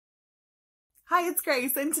Hi, it's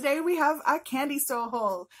Grace, and today we have a candy store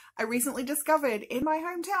haul. I recently discovered in my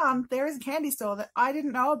hometown there is a candy store that I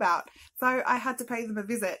didn't know about, so I had to pay them a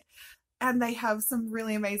visit. And they have some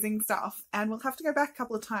really amazing stuff, and we'll have to go back a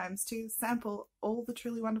couple of times to sample all the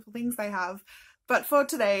truly wonderful things they have. But for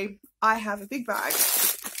today, I have a big bag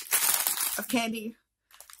of candy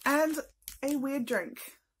and a weird drink.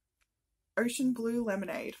 Ocean blue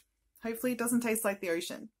lemonade. Hopefully it doesn't taste like the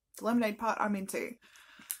ocean. The lemonade part I'm into.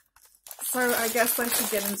 So I guess I should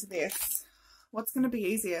get into this. What's going to be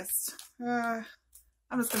easiest? I'm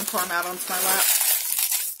just going to pour them out onto my lap.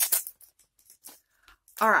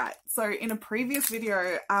 Alright, so in a previous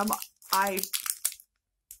video, it's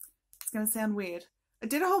going to sound weird. I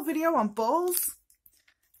did a whole video on balls,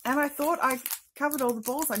 and I thought I covered all the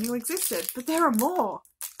balls I knew existed, but there are more.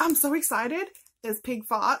 I'm so excited. There's pig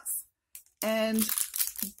farts, and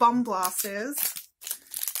bum blasters,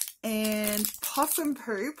 and possum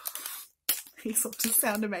poop. These all just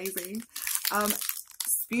sound amazing.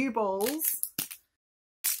 Spew balls.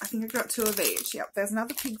 I think I've got 2 of each. Yep, there's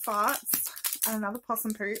another pig farts and another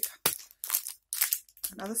possum poop.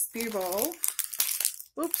 Another spew ball.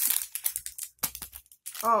 Whoops.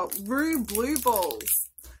 Oh, Rhubarb blue balls.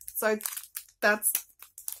 So that's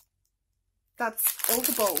all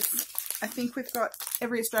the balls. I think we've got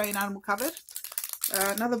every Australian animal covered.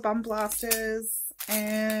 Another bum blasters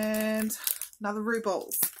and another Rhubarb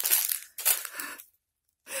balls.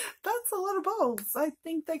 That's a lot of balls. I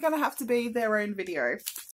think they're going to have to be their own video.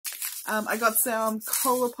 I got some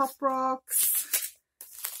cola pop rocks.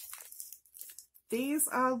 These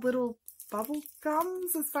are little bubble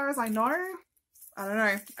gums as far as I know. I don't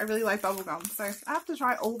know. I really like bubble gum, so I have to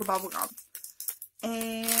try all the bubble gum.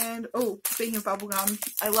 And, oh, speaking of bubble gum,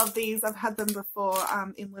 I love these. I've had them before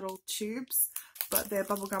in little tubes, but they're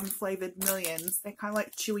bubblegum flavored millions. They're kind of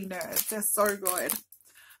like chewy nerds. They're so good.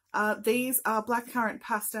 These are Blackcurrant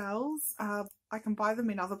pastilles. I can buy them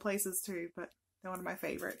in other places too, but they're one of my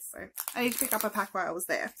favourites, so I need to pick up a pack while I was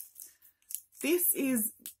there. This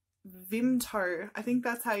is Vimto. I think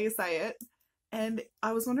that's how you say it. And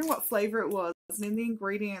I was wondering what flavour it was. And in the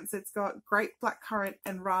ingredients, it's got grape, blackcurrant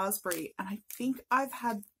and raspberry. And I think I've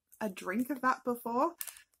had a drink of that before,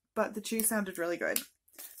 but the chew sounded really good.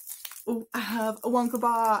 Oh, I have a Wonka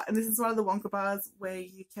bar, and this is one of the Wonka bars where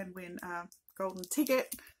you can win a golden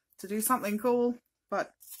ticket to do something cool,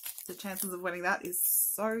 but the chances of winning that is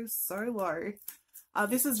so low.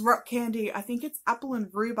 This is rock candy. I think it's apple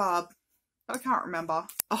and rhubarb, but I can't remember.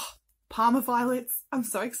 Oh, Parma violets. I'm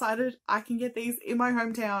so excited. I can get these in my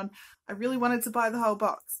hometown. I really wanted to buy the whole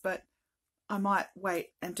box, but I might wait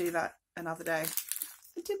and do that another day.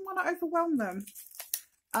 I didn't want to overwhelm them.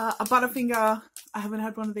 A Butterfinger. I haven't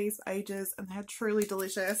had one of these for ages, and they're truly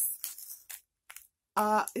delicious.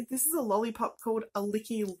 This is a lollipop called a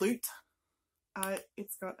Licky Loot.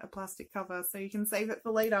 It's got a plastic cover, so you can save it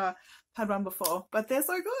for later. Had one before, but they're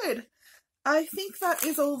so good. I think that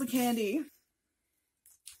is all the candy.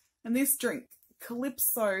 And this drink,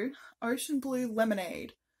 Calypso Ocean Blue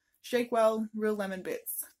Lemonade. Shake well, real lemon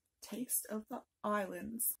bits. Taste of the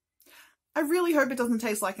islands. I really hope it doesn't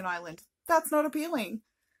taste like an island. That's not appealing.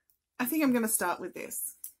 I think I'm going to start with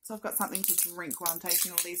this. So I've got something to drink while I'm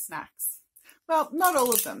tasting all these snacks. Well, not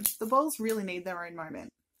all of them. The bowls really need their own moment.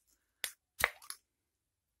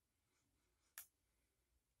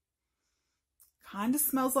 Kind of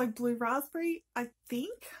smells like blue raspberry, I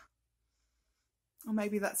think. Or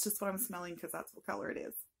maybe that's just what I'm smelling because that's what colour it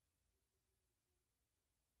is.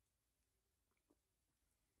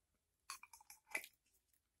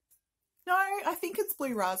 No, I think it's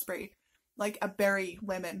blue raspberry. Like a berry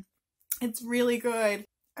lemon. It's really good.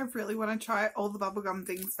 I really want to try all the bubblegum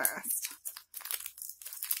things first.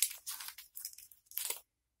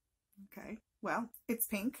 Okay, well, it's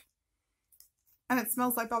pink. And it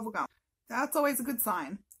smells like bubblegum. That's always a good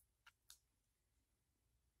sign.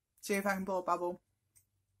 See if I can blow a bubble.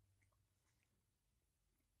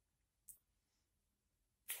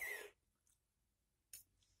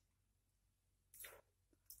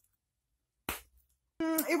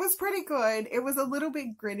 It was pretty good. It was a little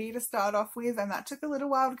bit gritty to start off with, and that took a little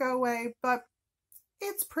while to go away, but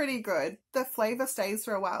it's pretty good. The flavour stays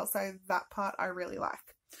for a while, so that part I really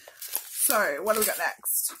like. So, what do we got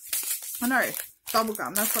next? I know,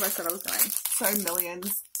 bubblegum. That's what I said I was doing. So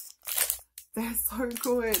millions. They're so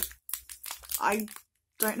good. I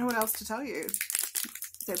don't know what else to tell you.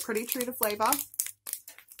 They're pretty true to flavour.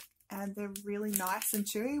 And they're really nice and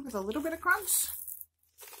chewy with a little bit of crunch.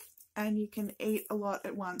 And you can eat a lot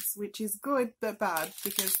at once, which is good but bad,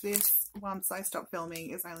 because this, once I stop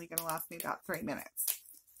filming, is only going to last me about 3 minutes.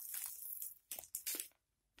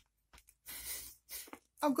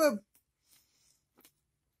 Oh, good.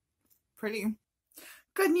 pretty.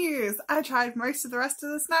 Good news! I tried most of the rest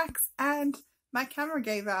of the snacks and my camera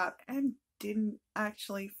gave out and didn't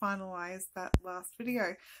actually finalize that last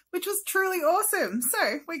video, which was truly awesome.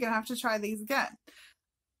 So we're gonna have to try these again.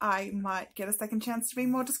 I might get a second chance to be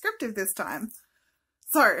more descriptive this time.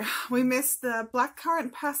 So we missed the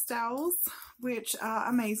blackcurrant pastilles, which are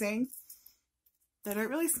amazing. They don't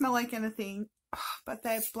really smell like anything, but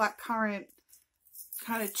they're blackcurrant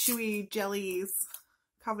kind of chewy jellies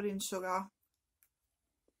covered in sugar.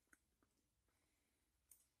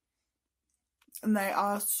 And they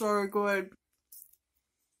are so good.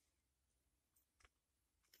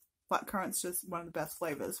 Blackcurrant's just one of the best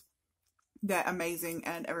flavors. They're amazing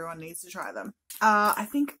and everyone needs to try them. I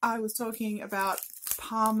think I was talking about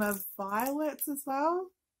Parma violets as well.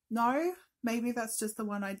 No, maybe that's just the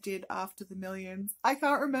one I did after the millions. I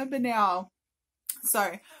can't remember now.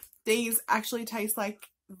 So these actually taste like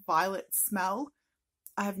violet smell.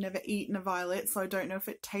 I have never eaten a violet, so I don't know if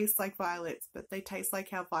it tastes like violets, but they taste like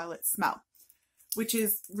how violets smell, which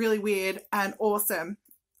is really weird and awesome.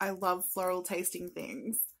 I love floral tasting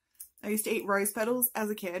things. I used to eat rose petals as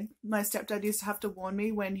a kid. My stepdad used to have to warn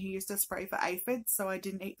me when he used to spray for aphids, so I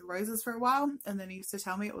didn't eat the roses for a while, and then he used to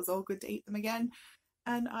tell me it was all good to eat them again,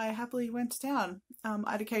 and I happily went to town.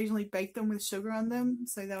 I'd occasionally bake them with sugar on them,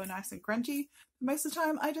 so they were nice and crunchy. Most of the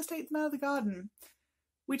time, I just ate them out of the garden,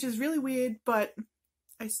 which is really weird, but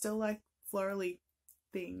I still like florally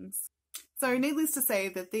things. So needless to say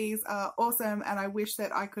that these are awesome, and I wish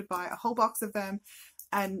that I could buy a whole box of them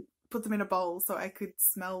and put them in a bowl so I could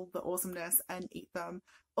smell the awesomeness and eat them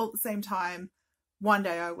all at the same time. One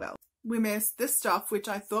day I will. We missed this stuff, which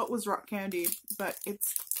I thought was rock candy, but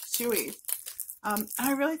it's chewy. And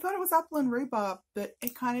I really thought it was apple and rhubarb, but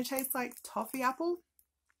it kind of tastes like toffee apple.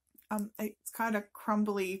 It's kind of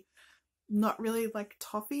crumbly, not really like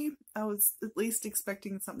toffee. I was at least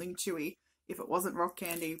expecting something chewy if it wasn't rock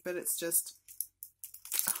candy, but it's just,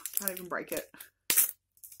 can't even break it.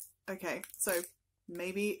 Okay, so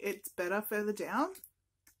maybe it's better further down?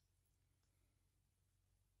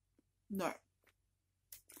 No.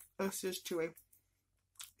 It's just chewy.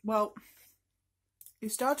 Well, you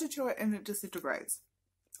start to chew it and it disintegrates.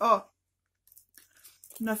 Oh,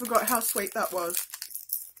 and I forgot how sweet that was.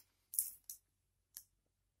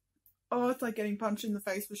 Oh, it's like getting punched in the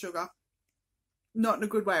face with sugar. Not in a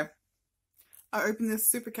good way. I opened this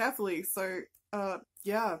super carefully, so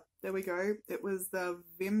yeah, there we go. It was the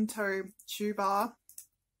Vimto Chew Bar.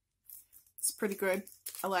 It's pretty good.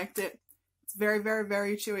 I liked it. It's very, very,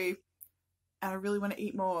 very chewy. And I really want to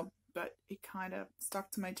eat more, but it kind of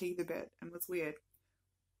stuck to my teeth a bit and was weird.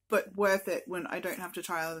 But worth it when I don't have to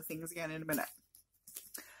try other things again in a minute.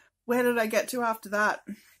 Where did I get to after that?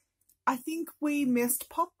 I think we missed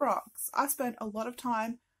Pop Rocks. I spent a lot of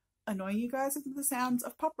time annoying you guys with the sounds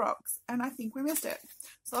of Pop Rocks, and I think we missed it.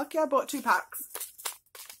 So lucky I bought 2 packs.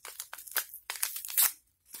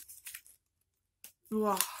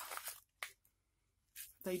 Ugh.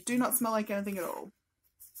 They do not smell like anything at all.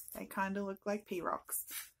 They kind of look like pea rocks.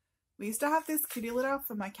 We used to have this kitty litter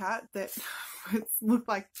for my cat that looked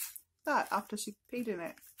like that after she peed in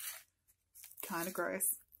it. Kind of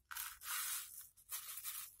gross.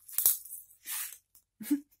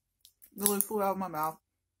 The lid flew out of my mouth.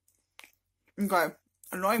 Okay,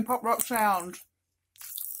 annoying pop rock sound.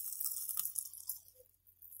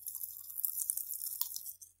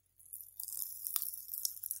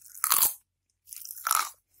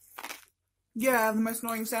 Yeah, the most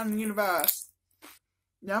annoying sound in the universe.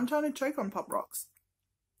 Now I'm trying to choke on Pop Rocks.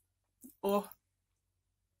 Oh.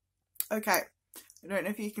 Okay. I don't know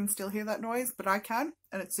if you can still hear that noise, but I can,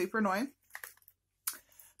 and it's super annoying.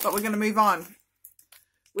 But we're going to move on.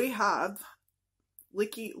 We have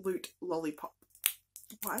Licky Loot Lollipop.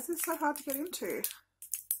 Why is this so hard to get into?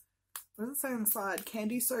 What does it say on the side?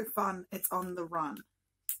 Candy so fun, it's on the run.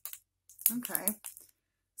 Okay.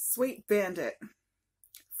 Sweet Bandit.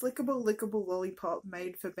 Flickable, lickable lollipop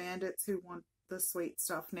made for bandits who want the sweet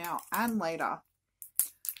stuff now and later.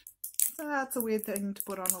 So that's a weird thing to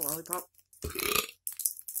put on a lollipop. Oh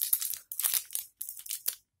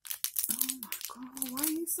my god, why are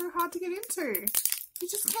you so hard to get into? You're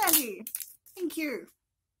just candy. Thank you.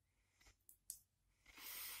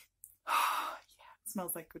 Yeah, it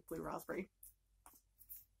smells like good blue raspberry.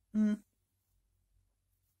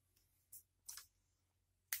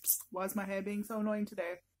 Why is my hair being so annoying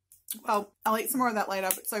today? Well, I'll eat some more of that later,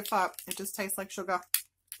 but so far it just tastes like sugar. A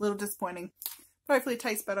little disappointing. But hopefully it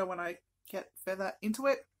tastes better when I get further into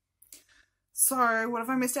it. So, what have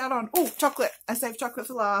I missed out on? Oh, chocolate. I saved chocolate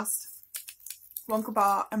for last. Wonka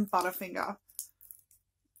bar and Butterfinger.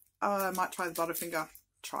 I might try the Butterfinger.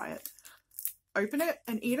 Try it. Open it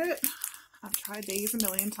and eat it. I've tried these a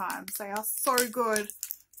million times. They are so good.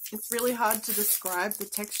 It's really hard to describe the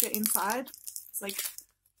texture inside. It's like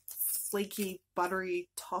flaky, buttery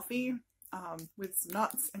toffee with some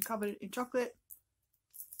nuts and covered in chocolate.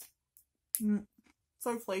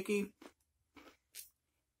 So flaky.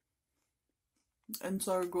 And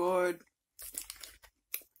so good.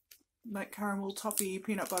 Like caramel, toffee,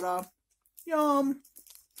 peanut butter. Yum!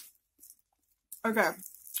 Okay,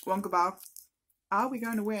 Wonka Bar. Are we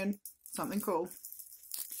going to win something cool?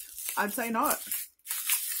 I'd say not.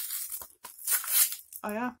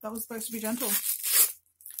 Oh yeah, that was supposed to be gentle.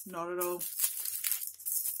 Not at all.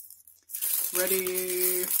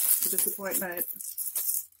 Ready for disappointment.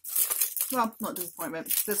 Well, not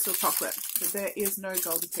disappointment. There's still chocolate, but there is no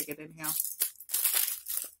golden ticket in here.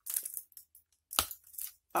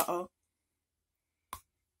 Uh-oh.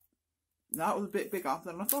 That was a bit bigger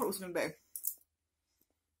than I thought it was going to be.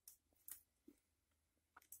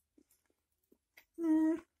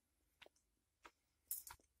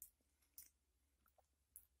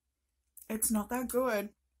 It's not that good.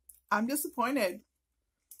 I'm disappointed.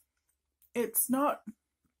 It's not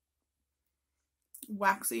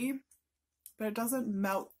waxy, but it doesn't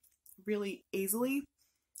melt really easily.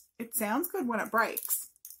 It sounds good when it breaks,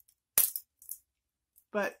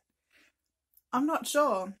 but I'm not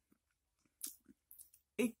sure.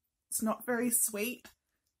 It's not very sweet,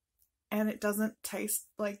 and it doesn't taste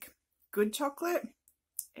like good chocolate.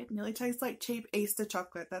 It nearly tastes like cheap Easter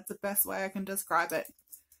chocolate. That's the best way I can describe it.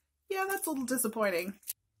 Yeah, that's a little disappointing.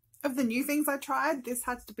 Of the new things I tried, this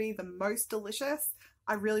has to be the most delicious.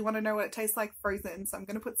 I really want to know what it tastes like frozen, so I'm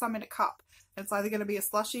going to put some in a cup. It's either going to be a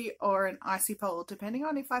slushie or an icy pole, depending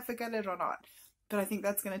on if I forget it or not. But I think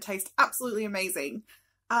that's going to taste absolutely amazing.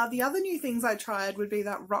 The other new things I tried would be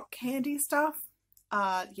that rock candy stuff.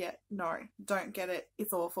 Yeah, no, don't get it.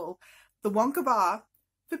 It's awful. The Wonka Bar,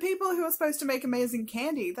 for people who are supposed to make amazing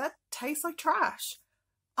candy, that tastes like trash.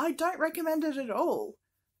 I don't recommend it at all.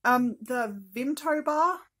 The Vimto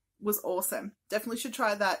Bar was awesome. Definitely should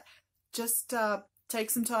try that. Just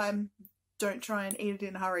take some time. Don't try and eat it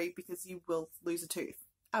in a hurry because you will lose a tooth.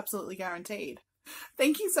 Absolutely guaranteed.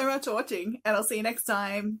 Thank you so much for watching, and I'll see you next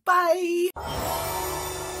time. Bye!